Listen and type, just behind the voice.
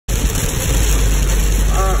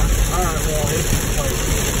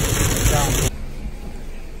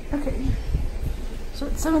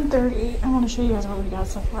7:30. I want to show you guys what we got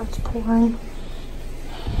so far. It's pouring.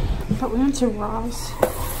 But we went to Ross.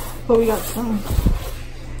 But we got some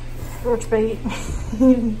roach bait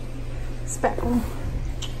and speckle.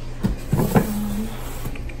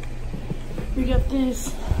 We got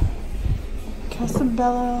this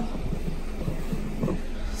Casabella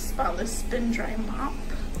spotless spin dry mop.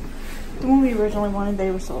 The one we originally wanted,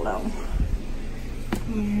 they were sold out.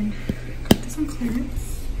 And got this on clearance.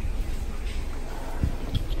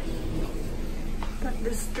 Got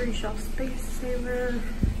this 3-shelf space saver.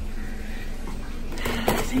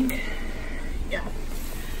 I think, yeah.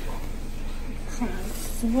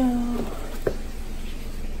 As well.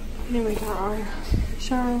 Then we got our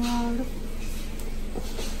shower rod.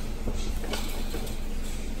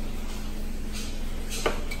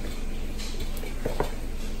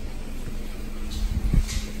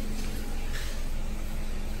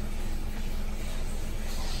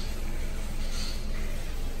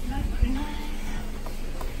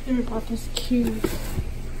 Then we bought this cute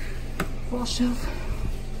wall shelf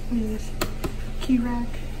with key rack.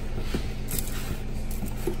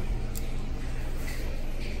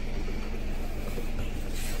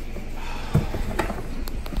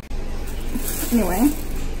 Anyway,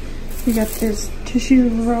 we got this tissue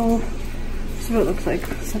roll. This is what it looks like.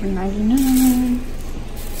 $7.99.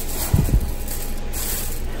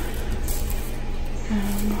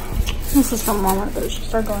 This is from Walmart, but it should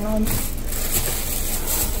start going on.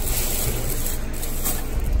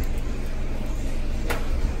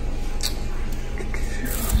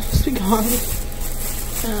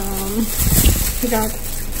 We got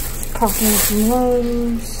coffee from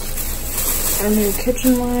Lowe's, our new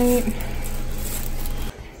kitchen light,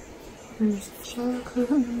 here's the shower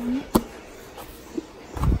curtain,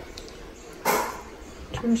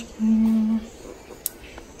 trash can,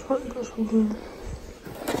 toilet brush holder,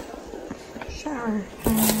 shower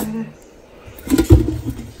head,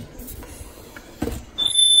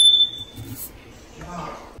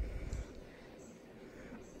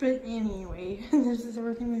 but anyway, this is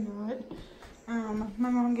everything we got. My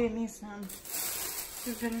mom gave me some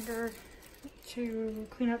vinegar to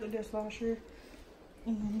clean out the dishwasher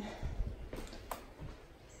and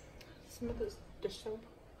some of this dish soap.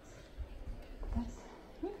 But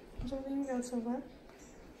yeah, that's everything we got so far.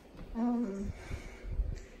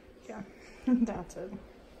 Yeah, that's it.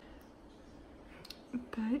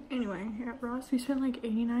 But anyway, at Ross we spent like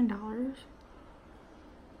 $89.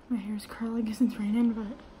 My hair's curling because it's raining,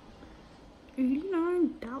 but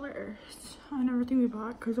 $89 on everything we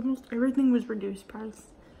bought because almost everything was reduced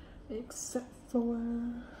price except for,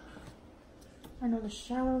 I know the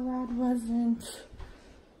shower rod wasn't,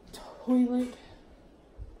 toilet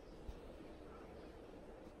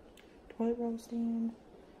roll stand,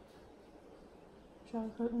 shower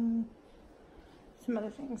curtain, some other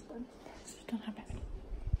things, but it's just not that bad.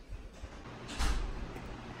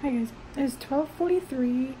 Hi guys, it's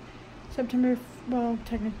 12:43 September, well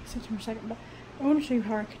technically September 2nd, but I want to show you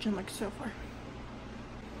how our kitchen looks so far.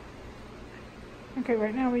 Okay,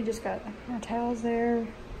 right now we just got our towels there,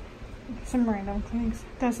 some random things.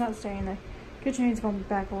 That's not staying there. Kitchen needs to go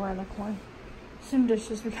back over in the corner. Some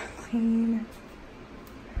dishes we got clean.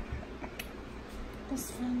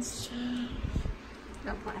 This fun stuff.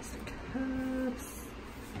 Got plastic cups.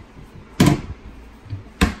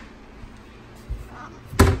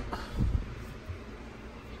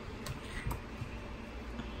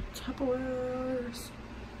 Tupperwares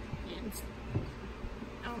and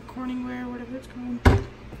Corningware, whatever it's called.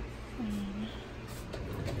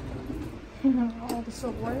 All the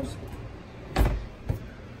silverwares,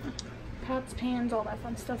 pots, pans, all that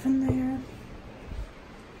fun stuff in there.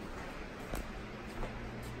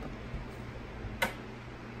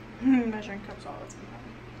 Measuring cups, all that's in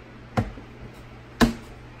there.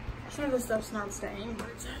 Some of the stuff's not staying, but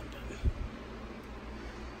it's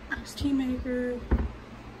nice tea maker.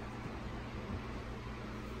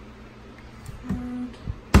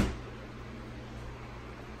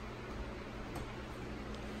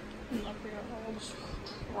 And look, we got all this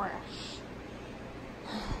trash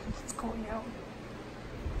that's going out.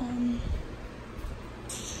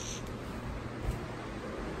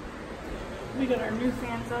 We got our new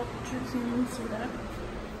fans up, which you can see that.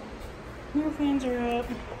 New fans are up.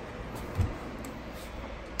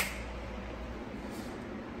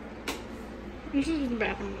 This is what the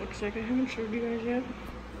bathroom looks like. I haven't showed you guys yet.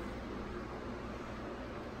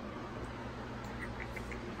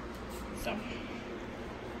 So.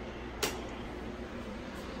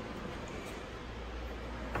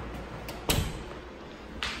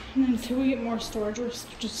 And then until we get more storage, we're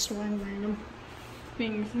just storing random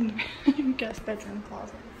things in the guest bedroom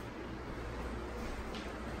closet.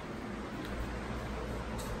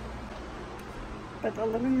 But the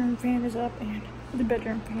living room fan is up and the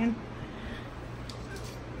bedroom fan.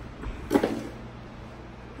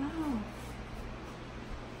 Oh.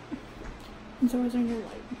 And so is our new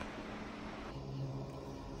light.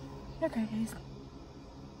 Okay, guys.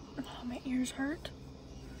 Oh, my ears hurt.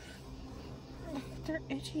 They're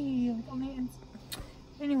itchy. Like on the inside.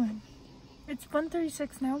 Anyway, it's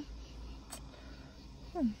 1:36 now.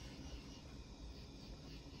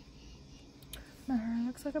 My hair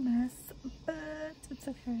looks like a mess, but it's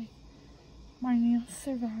okay. My nails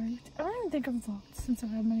survived. I don't even think I've vlogged since I've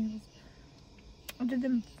had my nails. I did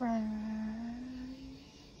them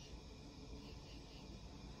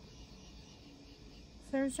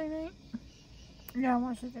Thursday night? Yeah, I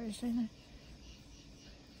watched it Thursday night.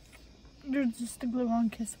 They're just the glue-on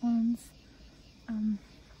kiss ones.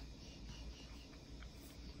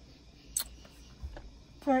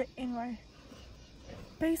 But anyway,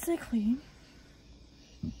 basically,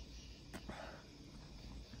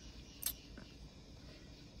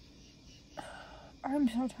 I'm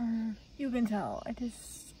so tired. You can tell.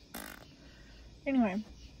 Anyway,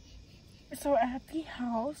 so at the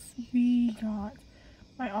house, we got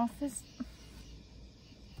my office.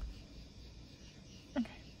 Okay,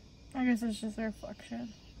 I guess it's just a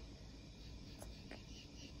reflection.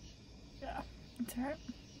 Yeah, it's alright.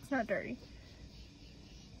 It's not dirty.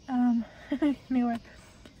 Anyway,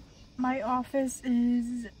 my office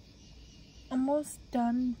is almost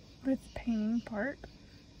done with the painting part.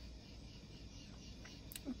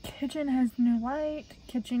 Kitchen has new light.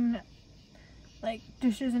 Kitchen, like,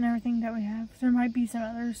 dishes and everything that we have. There might be some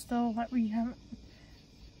others still that we haven't.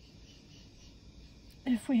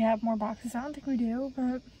 If we have more boxes, I don't think we do,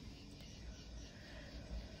 but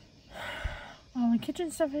all the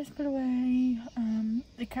kitchen stuff is put away.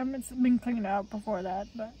 The cabinets have been cleaned out before that,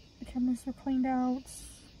 but the cabinets are cleaned out.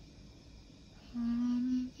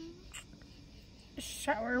 The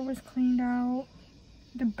shower was cleaned out.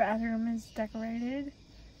 The bathroom is decorated.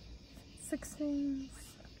 6 things.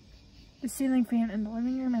 The ceiling fan in the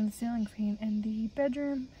living room and the ceiling fan in the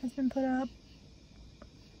bedroom has been put up.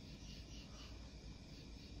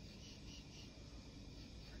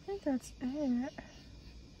 I think that's it.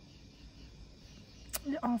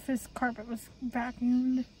 The office carpet was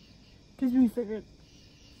vacuumed because we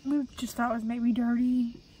just thought it was maybe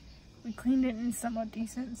dirty. We cleaned it and it's somewhat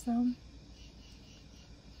decent, so.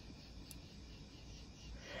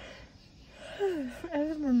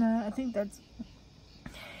 Other than that, I think that's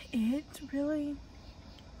it, really.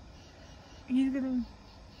 He's gonna.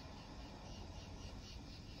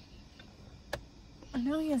 I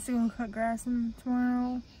know he has to go cut grass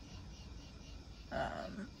tomorrow.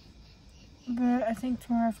 But I think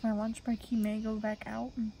tomorrow after my lunch break, he may go back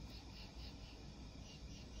out and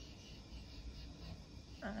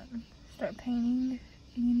start painting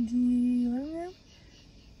in the living room.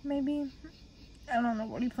 Maybe. I don't know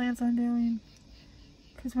what he plans on doing.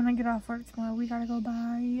 Because when I get off work tomorrow, we gotta go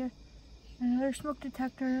buy another smoke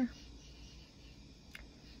detector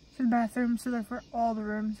for the bathroom, so therefore all the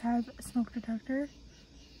rooms have a smoke detector.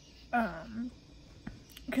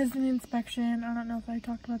 Because in the inspection, I don't know if I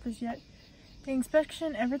talked about this yet. The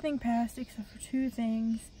inspection, everything passed except for 2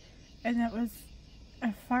 things, and that was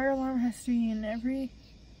a fire alarm has to be in every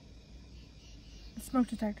smoke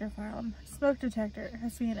detector Smoke detector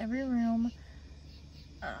has to be in every room,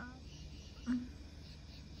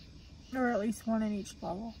 or at least one in each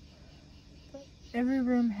level. But every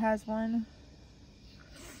room has one,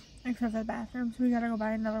 except for the bathroom, so we gotta go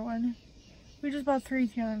buy another one. We just bought 3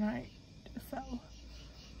 the other night, so.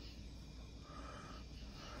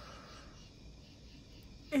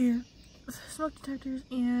 And smoke detectors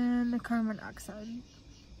and the carbon monoxide.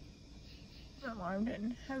 The alarm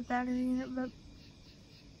didn't have battery in it, but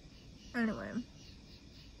anyway.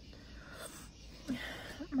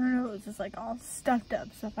 My nose is like all stuffed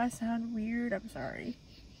up, so if I sound weird, I'm sorry.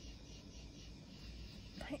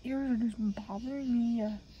 My ears are just bothering me.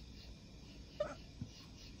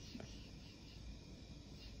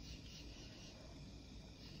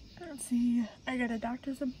 Let's see, I got a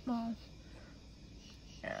doctor's appointment.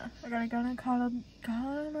 Yeah, I got a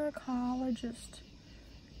gynecologist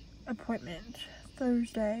appointment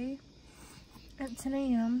Thursday at 10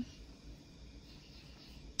 a.m.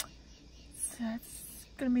 So that's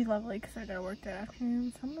gonna be lovely because I gotta work that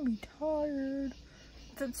afternoon, so I'm gonna be tired.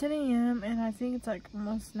 It's at 10 a.m. and I think it's like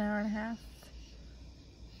almost an hour and a half.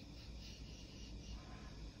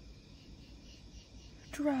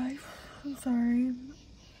 Drive. I'm sorry.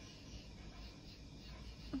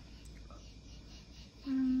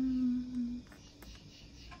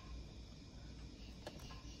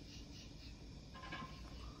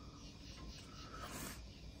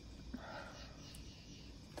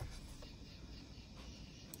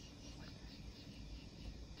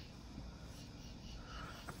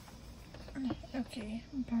 Okay,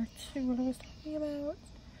 back to what I was talking about.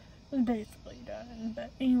 It was basically done,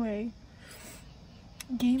 but anyway,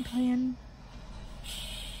 game plan.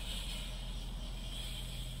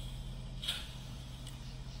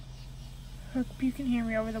 Hope you can hear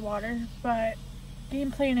me over the water, but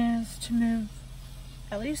game plan is to move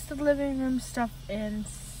at least the living room stuff in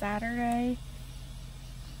Saturday.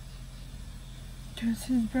 Because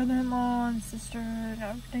his brother-in-law and sister and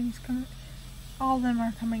everything's coming, all of them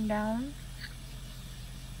are coming down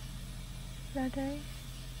that day.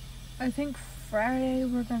 I think Friday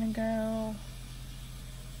we're gonna go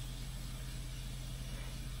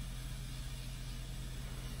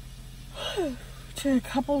to a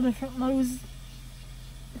couple different Lowe's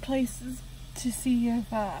places to see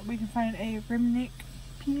if we can find a remnant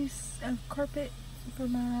piece of carpet for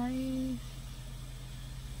my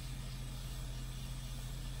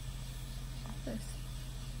office.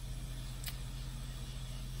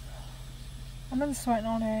 I've been sweating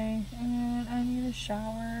all day and I need a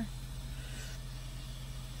shower.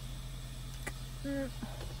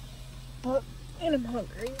 But and I'm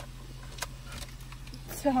hungry.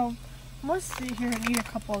 So I'm gonna sit here and eat a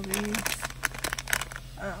couple of these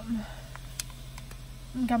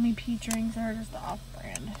gummy peach rings that are just the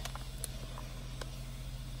off-brand.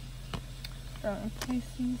 So replace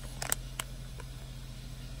these.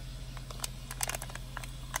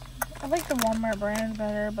 I like the Walmart brand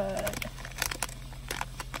better, but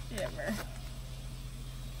whatever.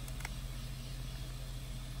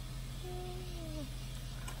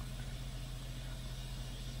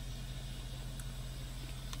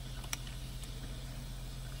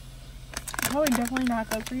 Probably definitely not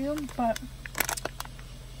good for you, but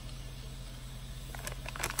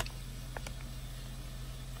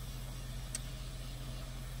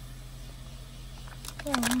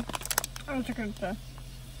I was looking at the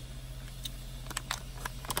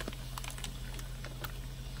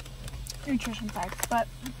nutrition facts, but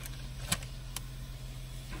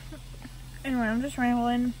anyway, I'm just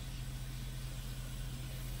rambling.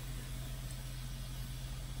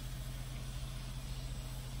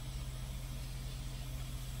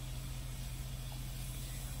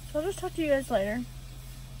 So I'll just talk to you guys later.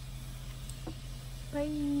 Bye.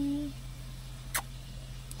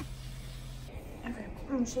 Okay, I'm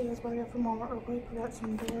gonna show you guys what I got from Walmart real quick. We got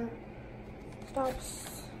some door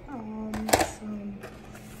stops, some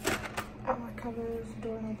outlet covers,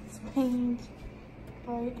 doorknobs, paint,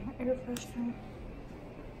 light, air freshener.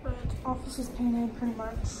 But office is painted pretty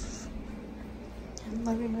much. And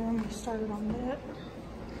living room started on that.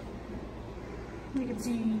 You can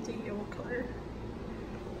see the yellow color.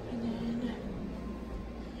 And then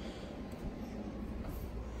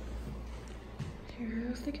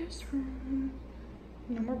here's the guest room.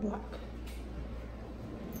 No more black.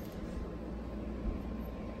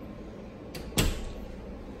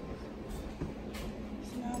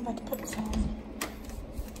 So now I'm about to put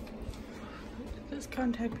this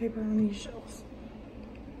contact paper on these shelves.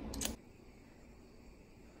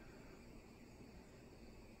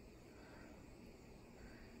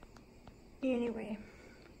 Anyway,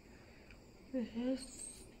 this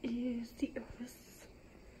is the office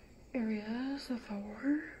area so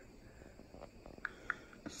far.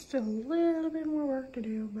 Still a little bit more work to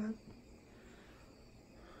do, but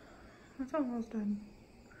it's almost done.